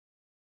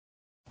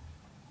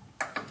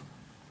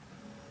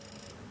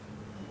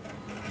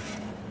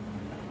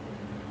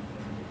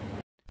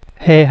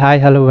Hey, hi,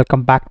 hello,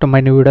 welcome back to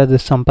my new video.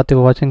 This is Sampath.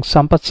 You're watching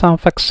Sampath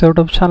Soundfx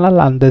YouTube channel,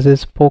 and this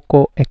is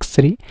Poco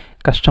X3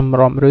 custom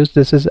ROM reviews.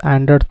 This is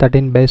Android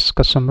 13 based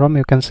custom ROM.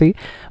 You can see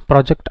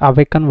Project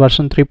Awaken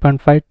version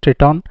 3.5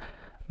 Triton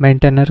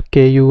maintainer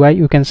KUI.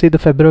 You can see the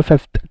February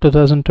 5th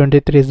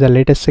 2023 is the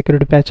latest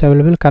security patch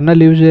available.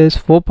 Kernel usage is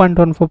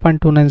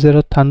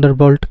 4.1.4.290.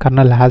 Thunderbolt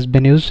kernel has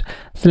been used.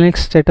 Linux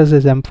status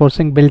is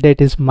enforcing. Build date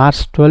is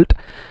March 12th.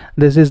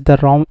 This is the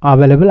ROM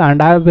available,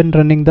 and I have been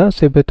running the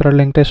CPU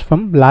throttling test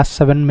from last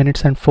 7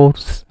 minutes and 4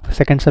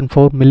 seconds and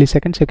 4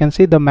 milliseconds. You can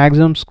see the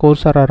maximum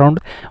scores are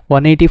around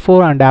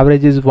 184 and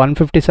average is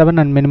 157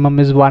 and minimum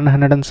is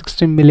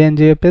 160 million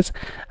GPS,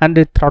 and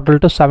it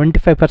throttled to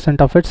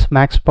 75% of its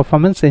max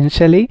performance.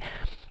 Initially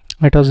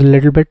it was a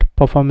little bit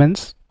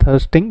performance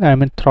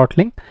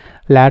throttling.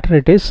 Later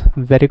it is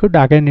very good.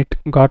 Again it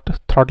got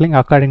throttling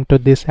according to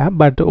this app,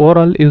 but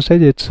overall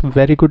usage it's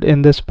very good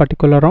in this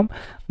particular ROM.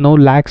 No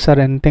lags or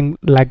anything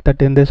like that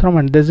in this ROM,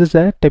 and this is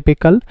a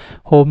typical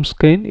home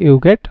screen you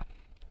get.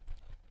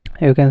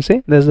 You can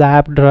see this is the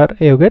app drawer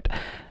you get.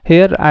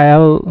 Here I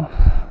have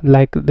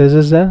this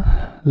is a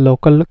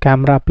local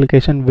camera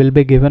application will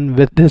be given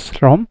with this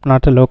ROM,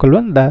 not a local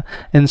one, the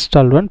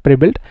installed one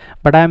pre-built,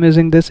 but I am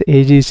using this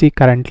AGC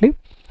currently.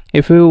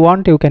 If you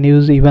want, you can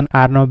use even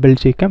Arno build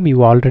Gcam.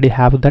 You already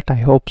have that, I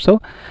hope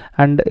so.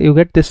 And you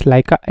get this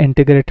Leica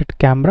integrated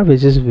camera,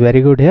 which is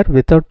very good here.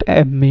 Without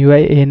a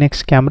MIUI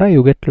ANX camera,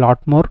 you get a lot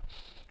more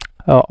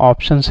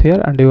options here,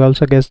 and you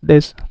also get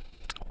this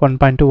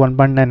 1.2,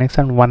 1.9x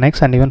and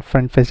 1x and even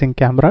front facing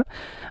camera.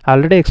 I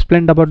already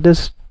explained about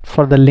this.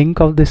 For the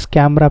link of this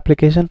camera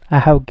application, I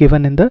have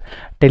given in the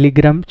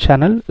Telegram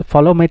channel.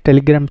 Follow my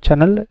Telegram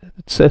channel,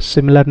 it's a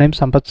similar name,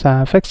 Sampath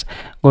Soundfx.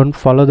 Go and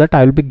follow that.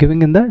 I will be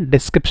giving in the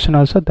description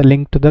also the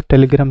link to the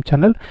Telegram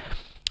channel.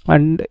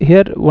 And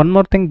here one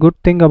more thing, good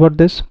thing about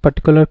this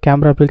particular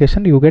camera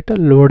application, you get a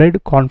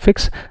loaded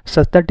configs,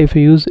 such that if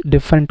you use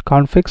different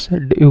configs,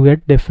 you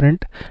get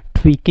different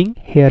tweaking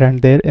here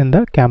and there in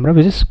the camera,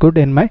 which is good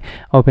in my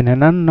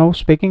opinion. And now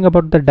speaking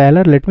about the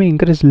dialer, let me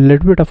increase a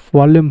little bit of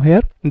volume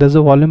here. There's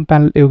a volume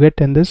panel you get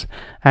in this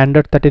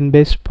Android 13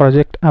 based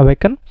Project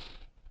Awaken.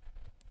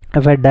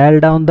 If I dial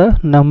down the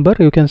number,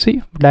 you can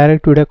see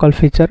direct video call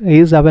feature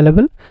is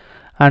available,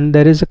 and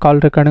there is a call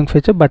recording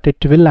feature, but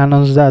it will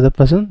announce the other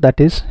person that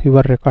is you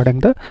are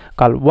recording the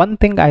call. One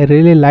thing I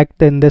really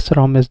liked in this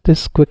ROM is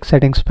this quick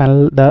settings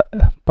panel, the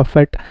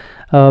perfect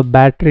the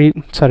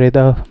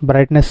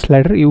brightness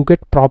slider. You get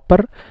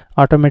proper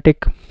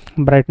automatic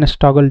brightness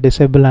toggle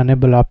disable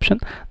enable option.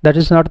 That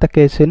is not the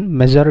case in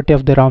majority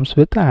of the ROMs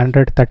with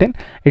Android 13.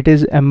 It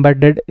is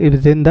embedded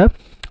within the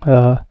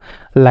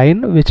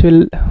line, which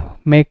will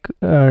make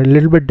a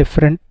little bit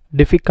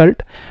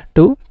difficult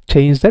to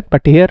change that,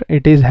 but here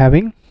it is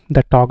having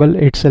the toggle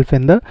itself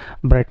in the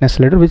brightness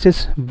slider, which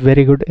is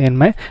very good in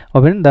my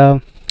opinion.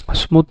 The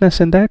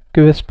smoothness in the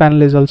QS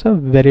panel is also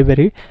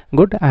very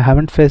good. I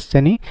haven't faced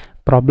any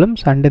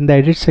problems, and in the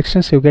edit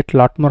sections you get a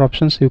lot more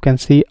options you can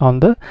see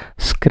on the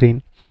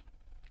screen.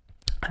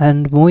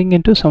 And moving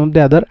into some of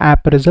the other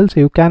app results,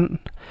 you can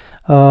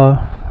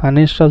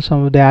uninstall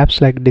some of the apps,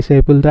 like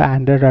disable the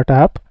Android Auto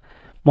app.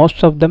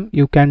 Most of them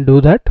you can do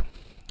that.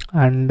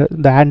 And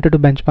the Antutu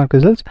benchmark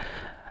results,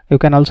 you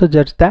can also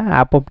judge the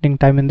app opening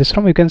time in this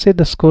ROM. You can see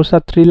the scores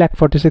are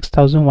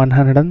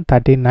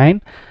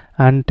 3,46,139,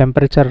 and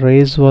temperature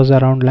raise was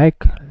around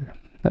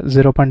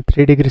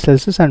 0.3 degrees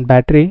Celsius, and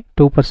battery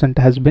 2%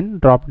 has been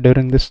dropped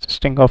during this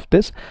testing of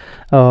this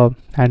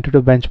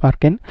Antutu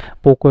benchmark in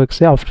Poco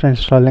X3 after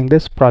installing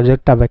this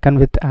Project Awaken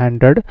with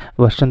Android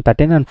version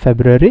 13 and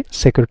February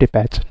security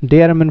patch.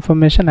 DRM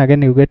information,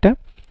 again you get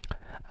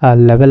a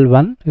level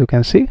 1. You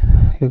can see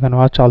you can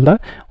watch all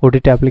the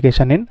OTT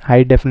application in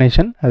high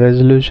definition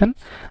resolution,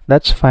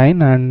 that's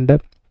fine.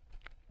 And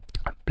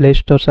Play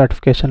Store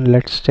certification,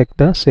 let's check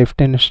the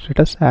safety net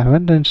status. I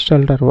haven't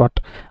installed or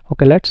what.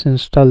 Okay, let's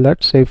install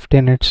that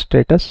safety net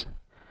status.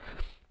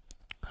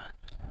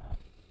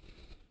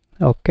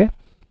 Okay,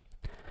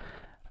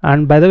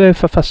 and by the way, if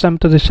first time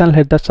to this channel,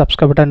 hit that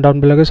subscribe button down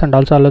below, guys, and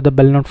also allow the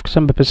bell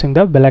notification by pressing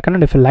the bell icon.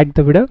 And if you like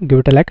the video, give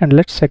it a like, and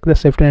let's check the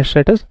safety net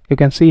status. You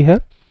can see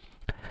here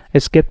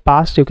escape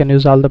past. You can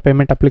use all the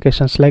payment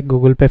applications like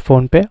Google Pay,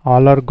 Phone Pay,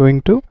 all are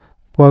going to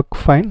work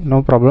fine,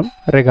 no problem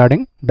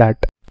regarding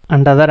that.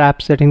 And other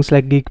app settings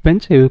like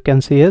Geekbench, you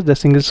can see here the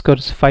single score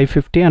is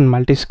 550 and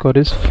multi score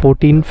is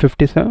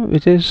 1457,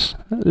 which is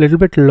a little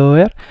bit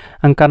lower.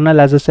 And kernel,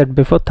 as I said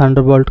before,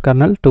 Thunderbolt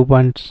kernel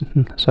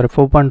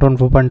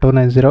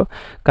 4.1.4.290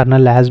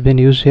 kernel has been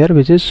used here,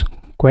 which is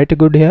quite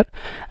good here.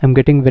 I'm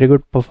getting very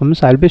good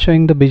performance. I'll be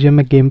showing the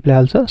BGMI gameplay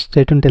also.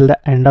 Stay tuned till the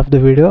end of the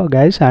video,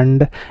 guys.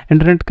 And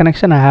internet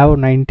connection, I have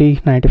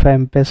 95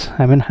 Mbps,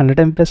 100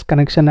 Mbps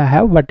connection I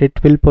have, but it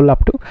will pull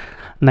up to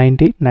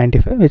 90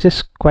 95, which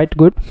is quite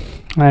good.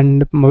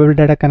 And mobile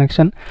data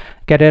connection,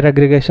 carrier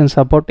aggregation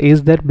support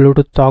is there,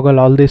 Bluetooth toggle,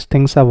 all these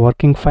things are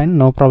working fine,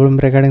 no problem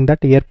regarding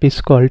that. Earpiece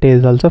quality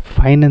is also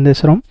fine in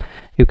this ROM.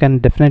 You can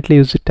definitely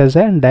use it as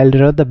a dial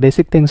reader. The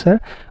basic things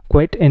are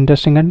quite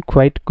interesting and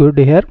quite good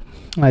here.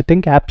 I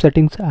think app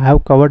settings I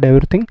have covered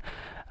everything.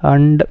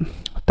 And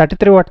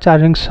 33-watt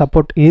charging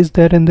support is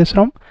there in this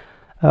ROM.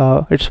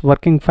 It's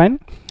working fine.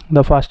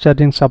 The fast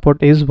charging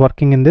support is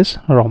working in this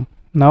ROM.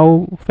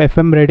 Now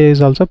FM radio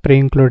is also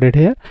pre-included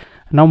here.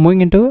 Now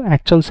moving into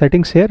actual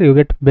settings, here you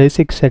get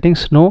basic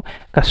settings, no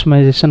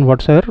customization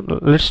whatsoever.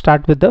 Let's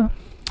start with the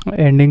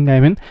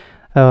ending,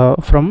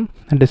 from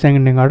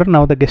descending order.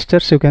 Now the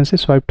gestures, you can see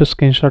swipe to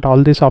screenshot,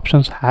 all these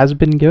options has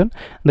been given.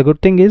 The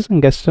good thing is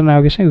in gesture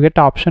navigation you get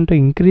the option to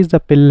increase the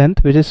pill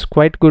length, which is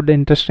quite good,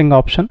 interesting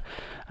option.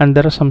 And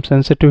there are some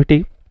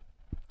sensitivity,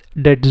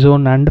 dead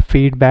zone and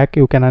feedback,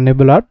 you can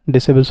enable or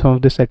disable some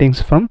of the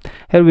settings from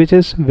here, which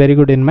is very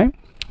good in my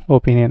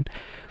opinion.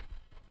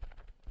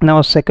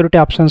 Now security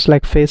options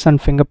like face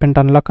and fingerprint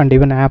unlock and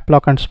even app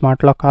lock and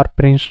smart lock are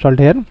pre-installed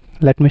here.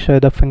 Let me show you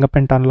the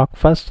fingerprint unlock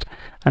first,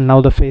 and now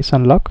the face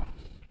unlock.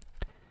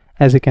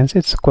 As you can see,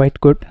 it's quite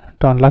good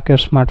to unlock your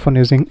smartphone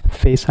using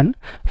face and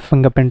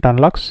fingerprint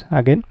unlocks.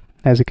 Again,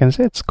 as you can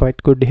see, it's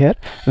quite good here,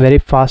 very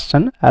fast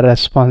and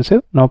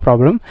responsive, no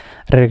problem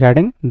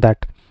regarding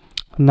that.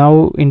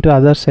 Now into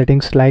other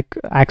settings like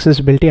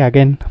accessibility,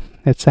 again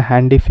it's a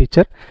handy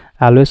feature.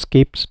 I always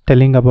keeps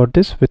telling about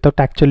this. Without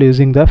actually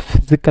using the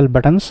physical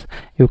buttons,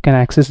 you can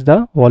access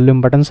the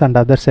volume buttons and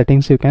other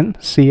settings you can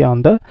see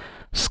on the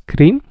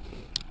screen.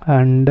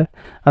 And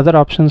other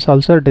options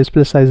also,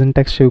 display size and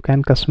text, you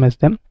can customize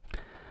them.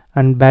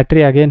 And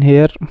battery, again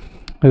here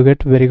you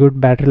get very good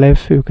battery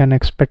life you can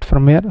expect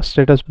from here.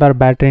 Status bar,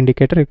 battery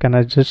indicator, you can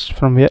adjust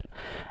from here.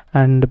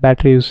 And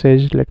battery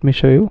usage, let me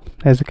show you.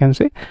 As you can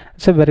see,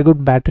 it's a very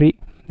good battery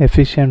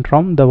efficient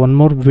ROM. The one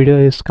more video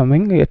is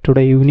coming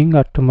today evening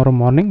or tomorrow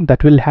morning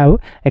that will have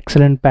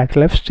excellent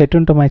battery life. Stay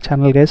tuned to my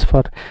channel guys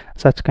for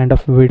such kind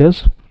of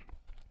videos.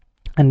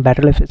 And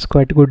battery life is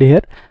quite good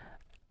here,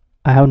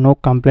 I have no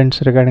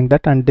complaints regarding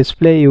that. And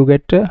display, you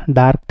get a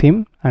dark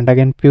theme, and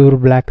again pure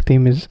black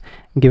theme is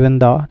given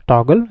the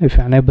toggle. If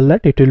you enable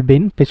that, it will be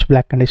in pitch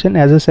black condition.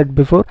 As I said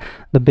before,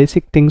 the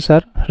basic things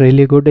are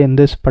really good in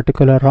this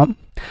particular ROM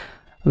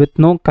with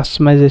no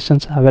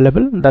customizations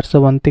available. That's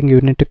the one thing you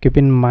need to keep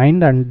in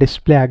mind. And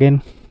display,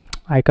 again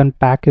icon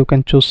pack, you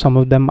can choose, some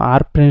of them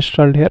are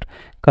pre-installed here.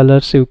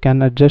 Colors you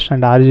can adjust,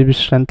 and RGB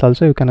strength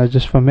also you can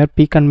adjust from here.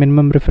 Peak and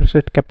minimum refresh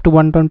rate kept to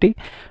 120.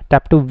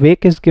 Tap to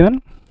wake is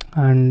given.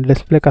 And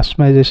display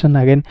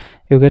customization, again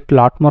you get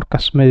lot more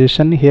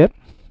customization here.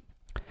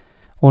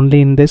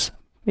 Only in this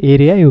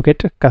area you get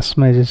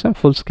customization.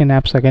 Full screen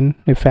apps, again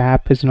if an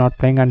app is not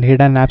playing, and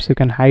hidden apps, you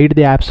can hide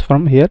the apps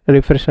from here.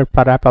 Refresh rate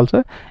per app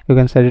also you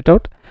can set it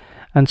out.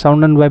 And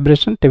sound and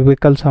vibration,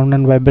 typical sound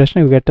and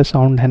vibration, you get a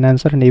sound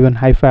enhancer and even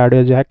hi-fi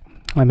audio jack,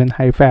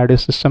 hi-fi audio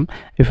system.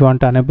 If you want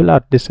to enable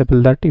or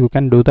disable that, you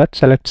can do that.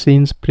 Select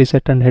scenes,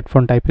 preset and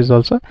headphone type is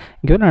also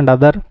given. And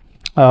other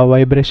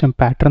vibration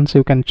patterns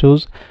you can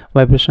choose.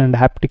 Vibration and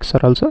haptics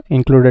are also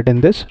included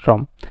in this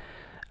ROM.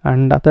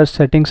 And other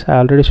settings I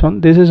already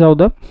shown. This is how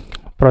the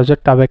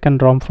Project Awaken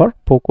ROM for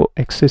Poco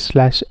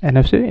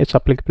X6/NFC, it's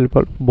applicable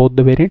for both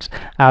the variants.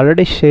 I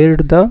already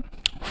shared the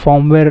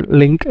firmware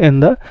link in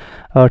the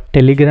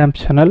Telegram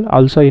channel,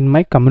 also in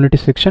my community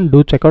section.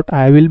 Do check out.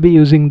 I will be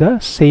using the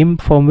same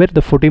firmware,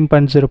 the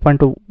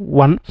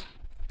 14.0.1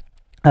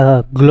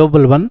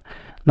 global one,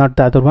 not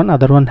the other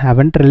one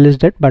haven't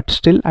released it, but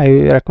still I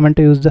recommend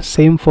to use the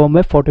same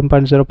firmware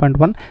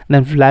 14.0.1,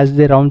 then flash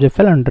the ROM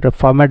file and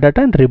format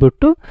data and reboot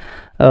to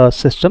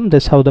system.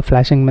 This is how the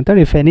flashing method.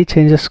 If any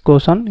changes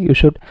goes on, you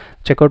should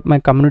check out my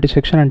community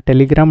section and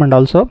Telegram, and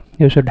also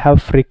you should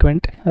have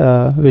frequent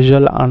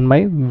visual on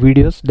my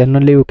videos. Then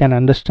only you can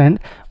understand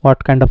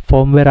what kind of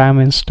firmware I am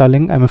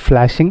installing, I am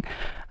flashing,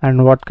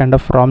 and what kind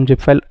of ROM zip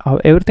file.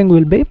 Everything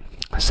will be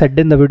said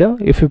in the video.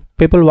 If you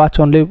people watch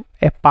only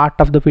a part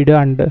of the video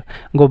and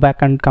go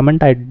back and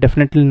comment, I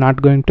definitely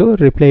not going to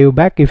reply you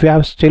back. If you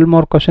have still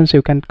more questions,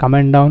 you can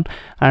comment down,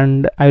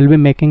 and I will be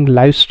making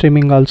live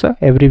streaming also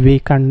every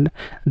week, and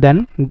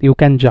then you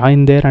can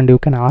join there and you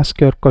can ask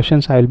your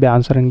questions. I will be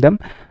answering them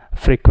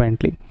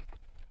frequently.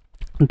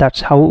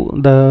 That's how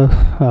the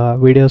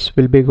videos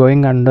will be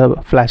going. And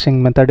the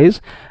flashing method is,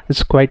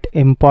 it's quite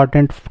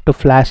important to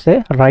flash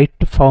the right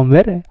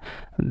firmware.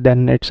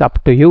 Then it's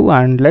up to you.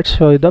 And let's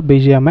show you the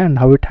BGMI and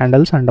how it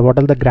handles and what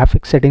are the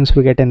graphic settings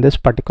we get in this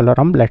particular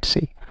ROM. Let's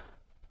see.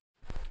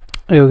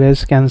 You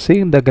guys can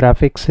see the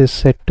graphics is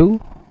set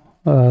to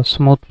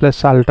smooth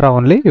plus ultra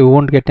only. You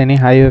won't get any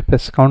high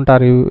FPS count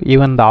or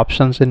even the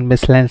options in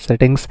miscellaneous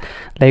settings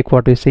like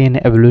what we see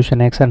in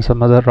Evolution X and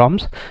some other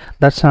ROMs.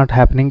 That's not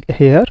happening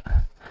here.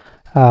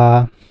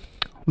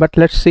 But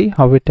let's see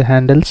how it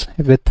handles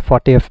with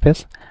 40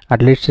 FPS.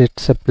 At least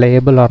it's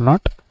playable or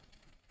not.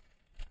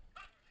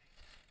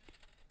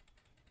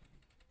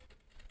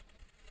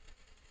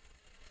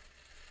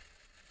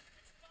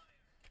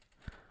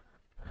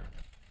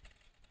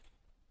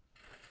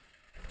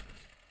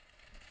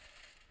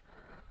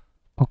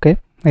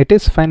 it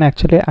is fine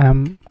actually. I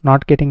am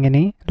not getting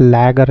any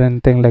lag or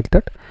anything like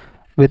that.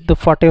 With the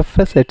 40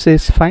 fps it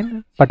is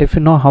fine, but if you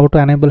know how to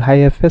enable high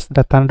fps,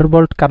 the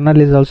Thunderbolt kernel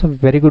is also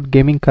very good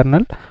gaming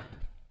kernel.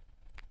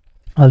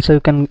 Also you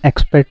can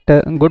expect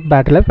a good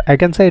battery life. I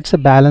can say it's a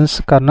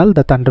balanced kernel,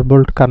 the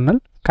Thunderbolt kernel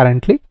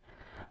currently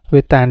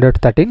with Android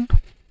 13.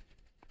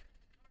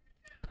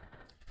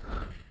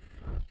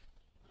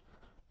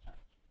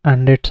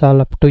 And it's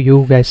all up to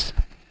you guys,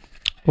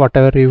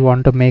 whatever you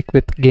want to make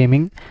with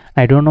gaming.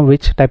 I don't know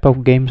which type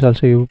of games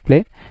also you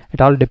play. It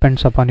all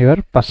depends upon your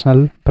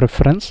personal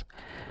preference.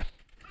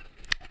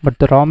 But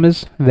the ROM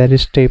is very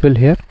stable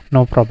here,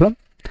 no problem.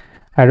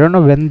 I don't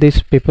know when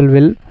these people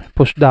will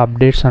push the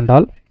updates and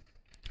all,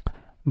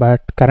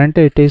 but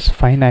currently it is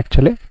fine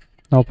actually,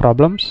 no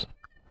problems.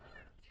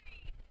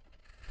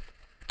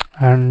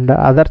 And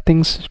other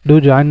things,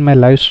 do join my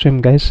live stream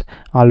guys.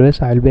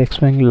 Always I'll be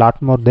explaining a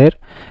lot more there.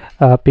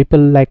 People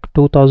like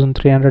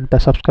 2300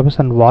 subscribers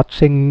and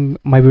watching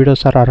my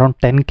videos are around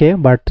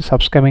 10k, but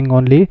subscribing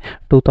only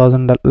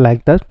 2000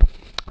 like that.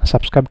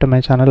 Subscribe to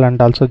my channel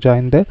and also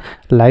join the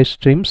live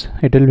streams.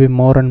 It will be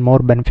more and more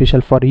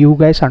beneficial for you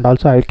guys, and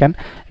also I can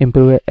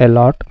improve a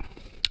lot.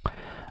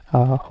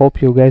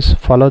 Hope you guys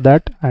follow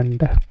that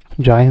and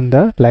join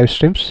the live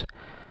streams.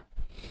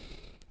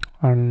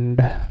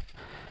 And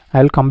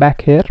I'll come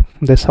back here.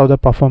 This is how the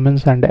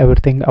performance and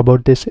everything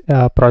about this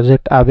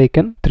project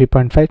Awaken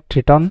 3.5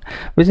 Triton,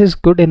 which is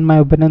good in my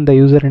opinion. The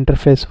user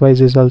interface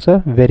wise is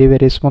also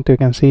very smooth. You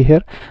can see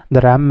here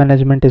the RAM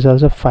management is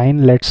also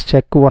fine. Let's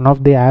check one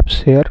of the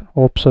apps here.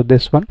 Hope so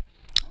this one,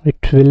 it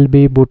will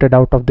be booted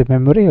out of the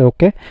memory.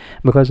 Okay,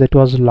 because it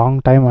was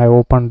long time I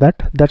opened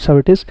that. That's how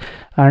it is.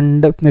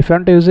 And if you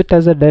want to use it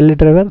as a daily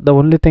driver, the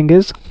only thing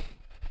is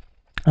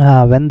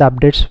when the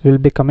updates will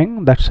be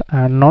coming, that's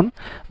unknown.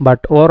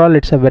 But overall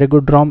it's a very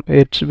good ROM.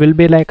 It will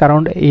be like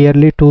around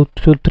yearly 2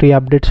 to 3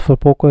 updates for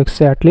Poco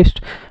XA at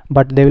least,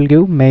 but they will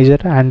give major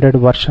Android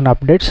version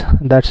updates.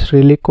 That's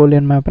really cool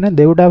in my opinion.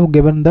 They would have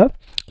given the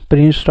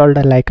pre-installed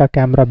Leica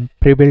camera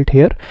pre-built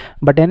here,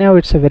 but anyhow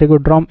it's a very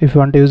good ROM. If you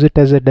want to use it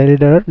as a daily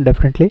driver,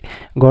 definitely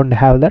go and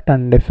have that.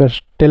 And if you're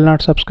still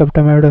not subscribed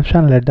to my YouTube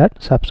channel, let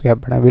that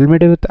subscribe button. I will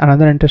meet you with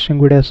another interesting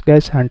videos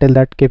guys. Until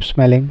that, keep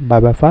smiling.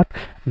 Bye bye for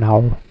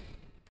now.